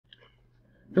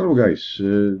Hello guys,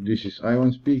 this is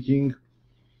Ivan speaking.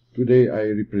 Today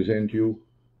I represent you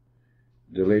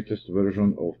the latest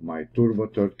version of my Turbo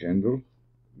Third Candle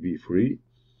V3.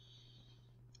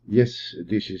 Yes,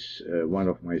 this is one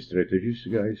of my strategies,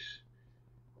 guys.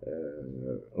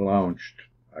 Launched,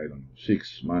 I don't know,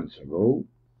 6 months ago.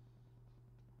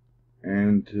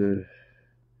 And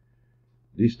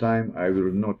this time I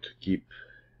will not keep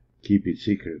it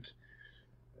secret.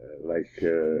 Like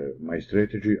my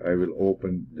strategy, I will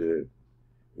open the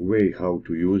way how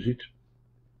to use it,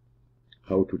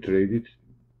 how to trade it.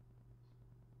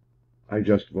 I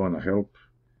just want to help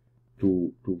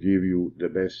to give you the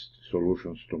best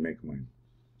solutions to make money.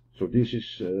 So this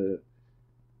is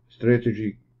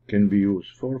strategy can be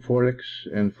used for Forex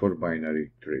and for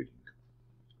binary trading.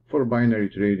 For binary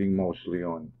trading mostly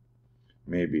on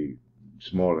maybe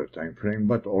smaller time frame,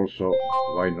 but also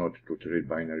why not to trade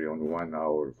binary on 1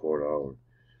 hour, 4 hour,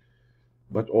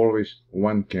 but always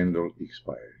one candle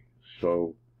expiry.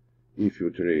 So if you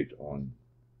trade on,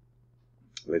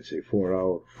 let's say 4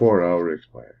 hour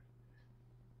expiry.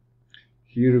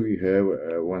 Here we have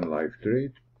one live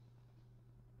trade,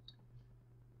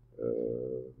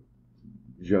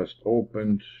 just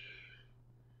opened.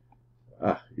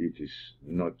 It is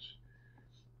not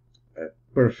a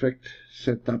perfect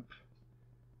setup.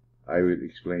 I will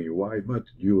explain you why, but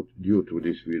due to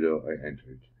this video I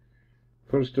entered.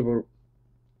 First of all,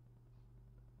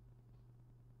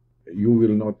 you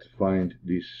will not find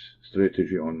this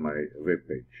strategy on my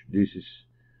webpage. This is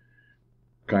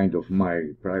kind of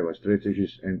my private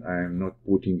strategies, and I am not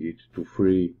putting it to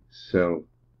free sell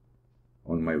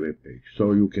on my webpage.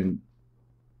 So you can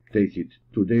take it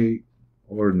today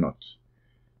or not.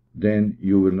 Then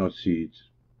you will not see it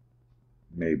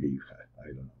maybe, I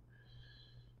don't know,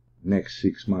 next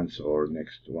 6 months or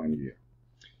next 1 year.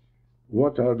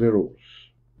 What are the rules?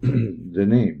 The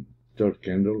name third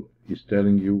candle is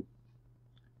telling you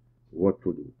what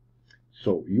to do.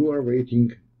 So you are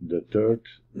waiting the third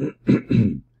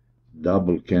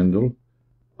double candle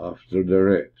after the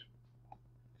red.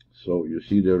 So you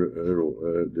see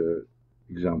the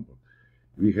example.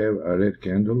 We have a red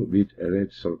candle with a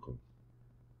red circle.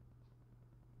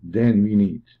 Then we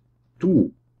need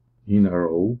 2 in a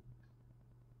row,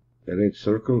 a red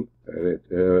circle,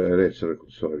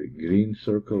 green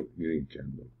circle, green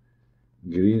candle,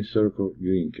 green circle,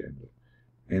 green candle.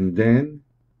 And then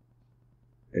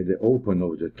at the open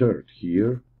of the third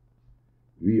here,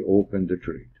 we open the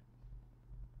trade.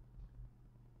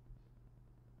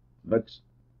 But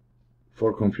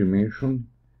for confirmation,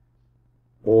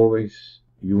 always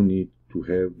you need to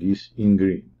have this in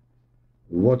green.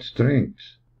 What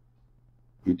strength?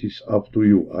 It is up to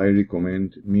you. I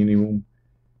recommend minimum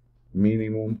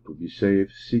to be safe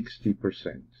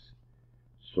 60%.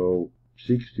 So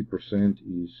 60%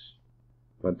 is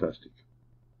fantastic.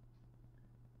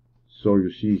 So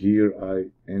you see here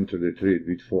I enter the trade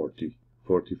with 40,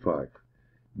 45.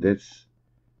 That's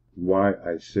why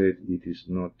I said it is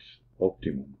not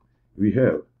optimum. We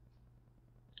have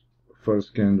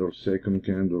first candle, second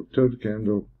candle, third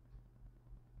candle.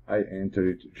 I enter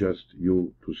it just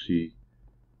you to see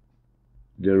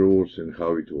the rules and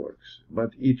how it works.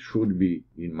 But it should be,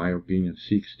 in my opinion,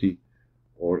 60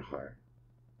 or higher.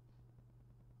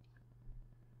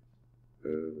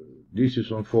 This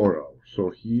is on 4 hours. So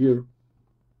here,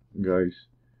 guys,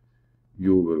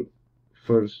 you will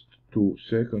first, 2,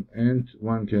 second, and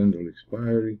 1 candle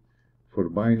expiry. For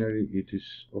binary, it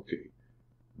is okay.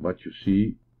 But you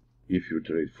see, if you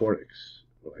trade Forex,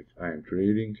 like I am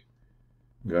trading,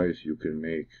 guys, you can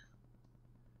make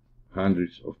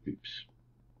hundreds of pips.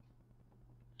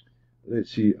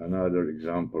 Let's see another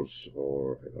examples,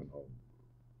 or I don't know.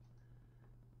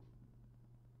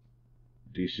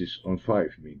 This is on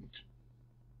 5 minutes.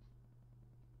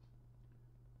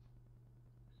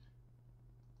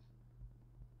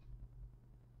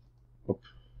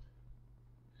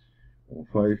 On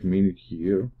 5 minutes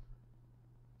here,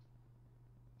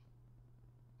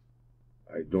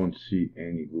 I don't see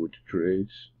any good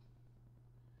trades.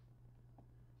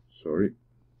 Sorry.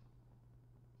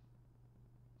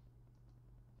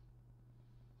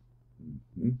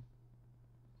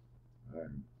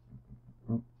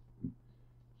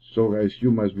 So guys,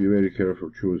 you must be very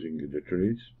careful choosing the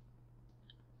trades.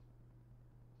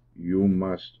 You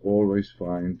must always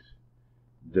find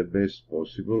the best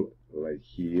possible, like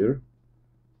here.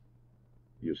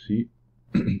 You see,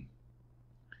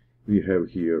 we have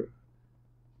here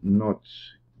not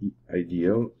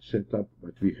ideal setup,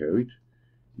 but we have it.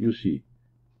 You see,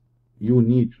 you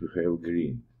need to have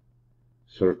green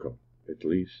circle at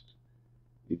least.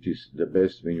 It is the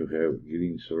best when you have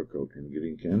green circle and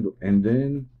green candle, and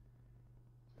then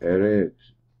a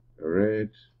red,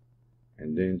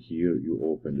 and then here you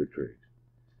open the trade.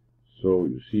 So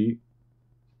you see,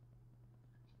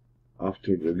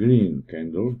 after the green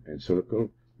candle and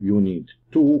circle, you need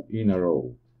 2 in a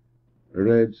row. A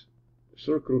red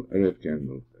circle, a red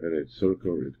candle, a red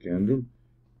circle, red candle,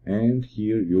 and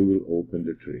here you will open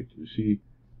the trade. You see,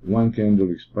 1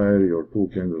 candle expiry or 2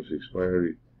 candles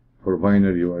expiry. For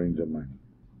binary you are in the money.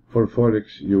 For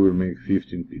Forex you will make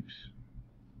 15 pips.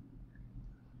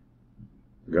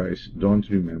 Guys, don't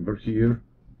remember here,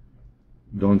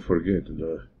 don't forget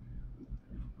the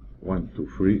 1, 2,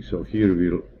 3, so here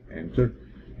we'll enter.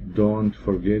 Don't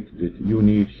forget that you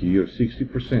need here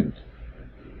 60%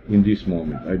 in this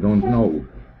moment. I don't know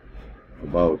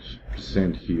about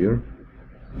percent here,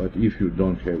 but if you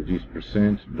don't have this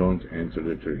percent, don't enter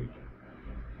the trade.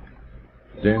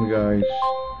 Then guys,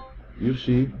 you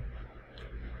see,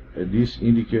 this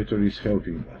indicator is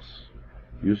helping us.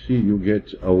 You see, you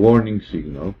get a warning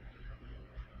signal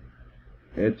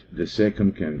at the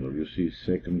second candle. You see,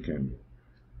 second candle.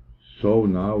 So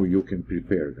now you can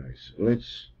prepare, guys.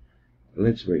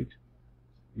 Let's wait.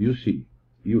 You see,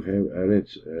 you have a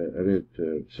red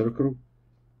circle.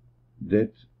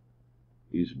 That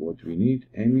is what we need,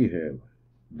 and we have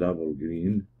double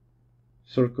green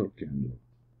circle candle.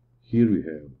 Here we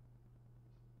have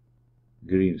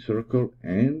green circle,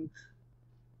 and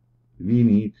we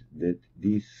need that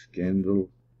this candle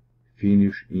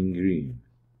finish in green,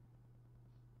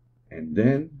 and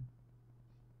then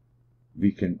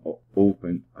we can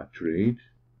open a trade,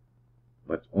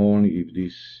 but only if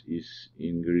this is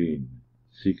in green.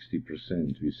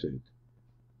 60% we said,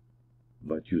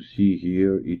 but you see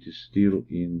here it is still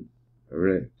in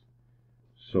red,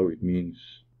 so it means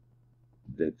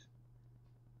that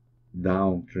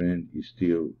downtrend is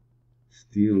still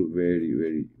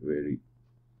very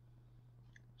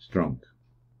strong.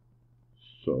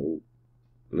 So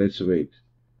let's wait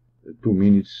 2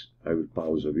 minutes. I will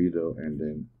pause the video and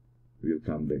then we'll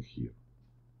come back here.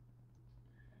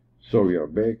 So we are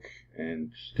back,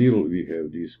 and still we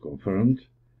have this confirmed.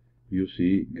 You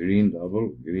see, green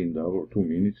double, 2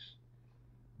 minutes,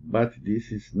 but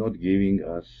this is not giving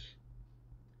us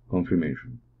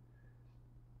confirmation.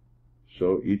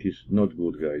 So it is not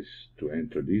good, guys, to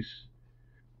enter this.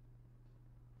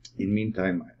 In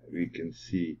meantime, we can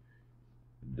see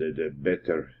the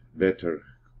better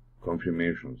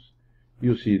confirmations.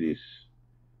 You see this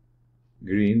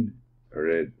green,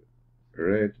 red,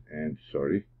 and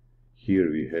sorry,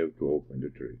 here we have to open the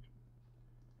trade.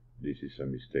 This is a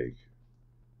mistake.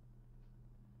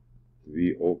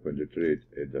 We open the trade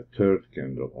at the third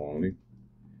candle only.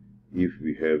 If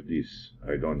we have this,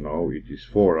 I don't know, it is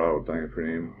 4-hour time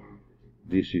frame.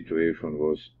 This situation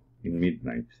was in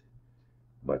midnight.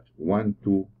 But 1,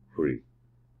 2, 3,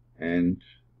 and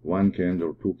 1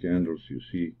 candle, 2 candles, you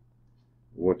see,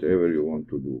 whatever you want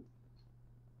to do,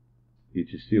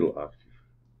 it is still active.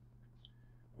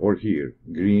 Or here,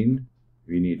 green,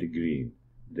 we need green,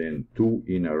 then 2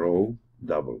 in a row,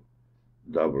 double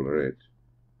red.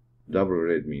 Double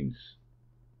red means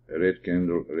a red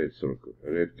candle, red circle,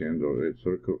 a red candle, red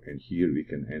circle, and here we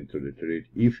can enter the trade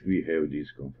if we have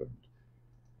this confirmed.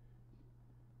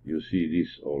 You see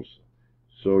this also.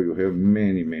 So you have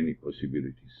many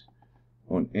possibilities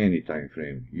on any time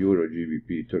frame. Euro,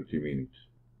 GBP, 30 minutes.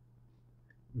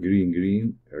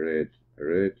 Green, red,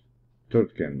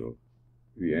 third candle.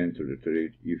 We enter the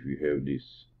trade if we have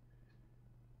this.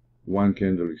 1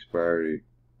 candle expiry.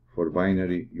 For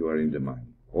binary, you are in the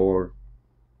money. Or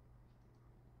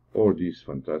this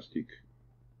fantastic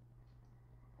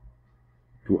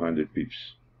 200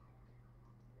 pips.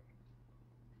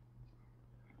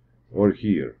 Or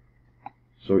here.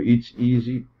 So it's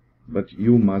easy, but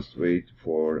you must wait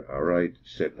for a right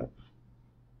setup.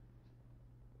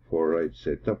 For right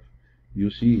setup,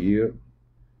 you see here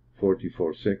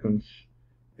 44 seconds.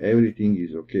 Everything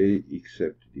is okay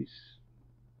except this.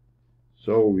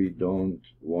 So we don't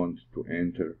want to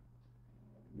enter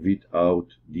without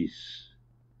this.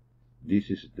 This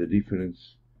is the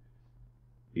difference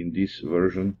in this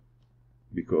version,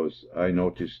 because I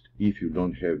noticed if you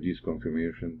don't have this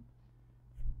confirmation,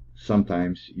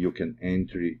 sometimes you can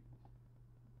enter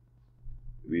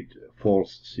with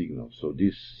false signal. So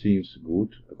this seems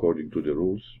good according to the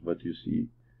rules, but you see,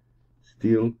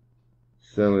 still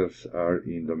sellers are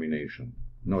in domination.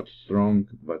 Not strong,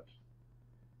 but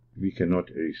we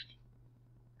cannot risk.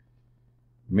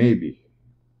 Maybe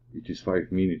it is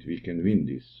 5 minutes we can win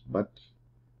this, but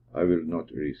I will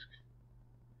not risk.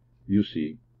 You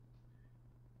see,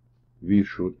 we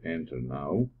should enter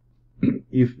now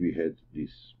if we had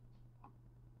this.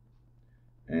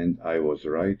 And I was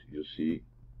right, you see,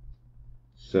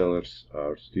 sellers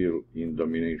are still in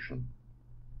domination.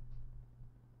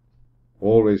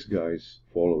 Always, guys,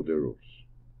 follow the rules.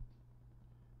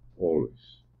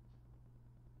 Always.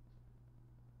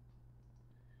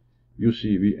 You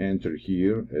see, we enter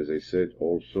here, as I said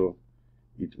also,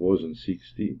 it wasn't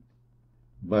 60,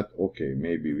 but okay,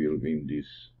 maybe we'll win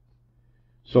this.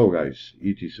 So guys,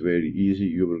 it is very easy.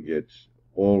 You will get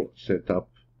all set up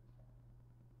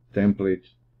template.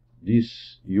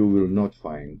 This you will not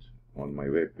find on my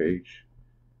web page.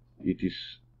 It is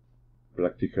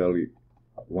practically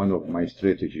one of my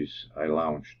strategies I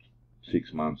launched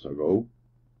 6 months ago.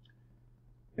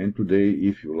 And today,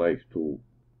 if you like to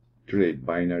trade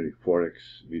binary forex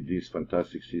with this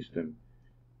fantastic system,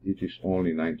 it is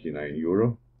only 99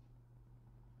 euro.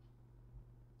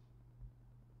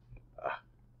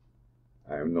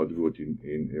 I am not good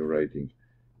in writing.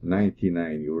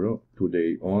 99 euro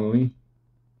today only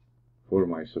for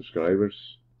my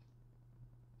subscribers.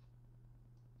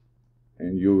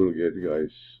 And you will get,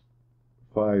 guys,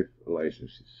 5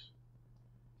 licenses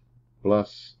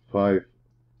plus 5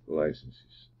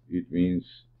 licenses. It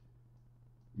means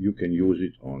you can use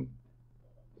it on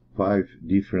 5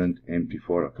 different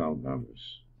MT4 account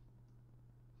numbers.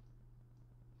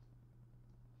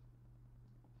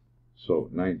 So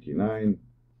 99.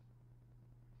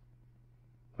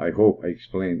 I hope I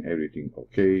explained everything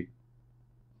okay.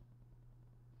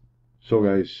 So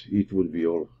guys, it would be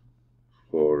all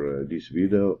for this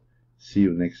video. See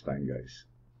you next time, guys.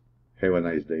 Have a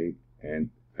nice day, and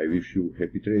I wish you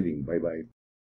happy trading. Bye bye.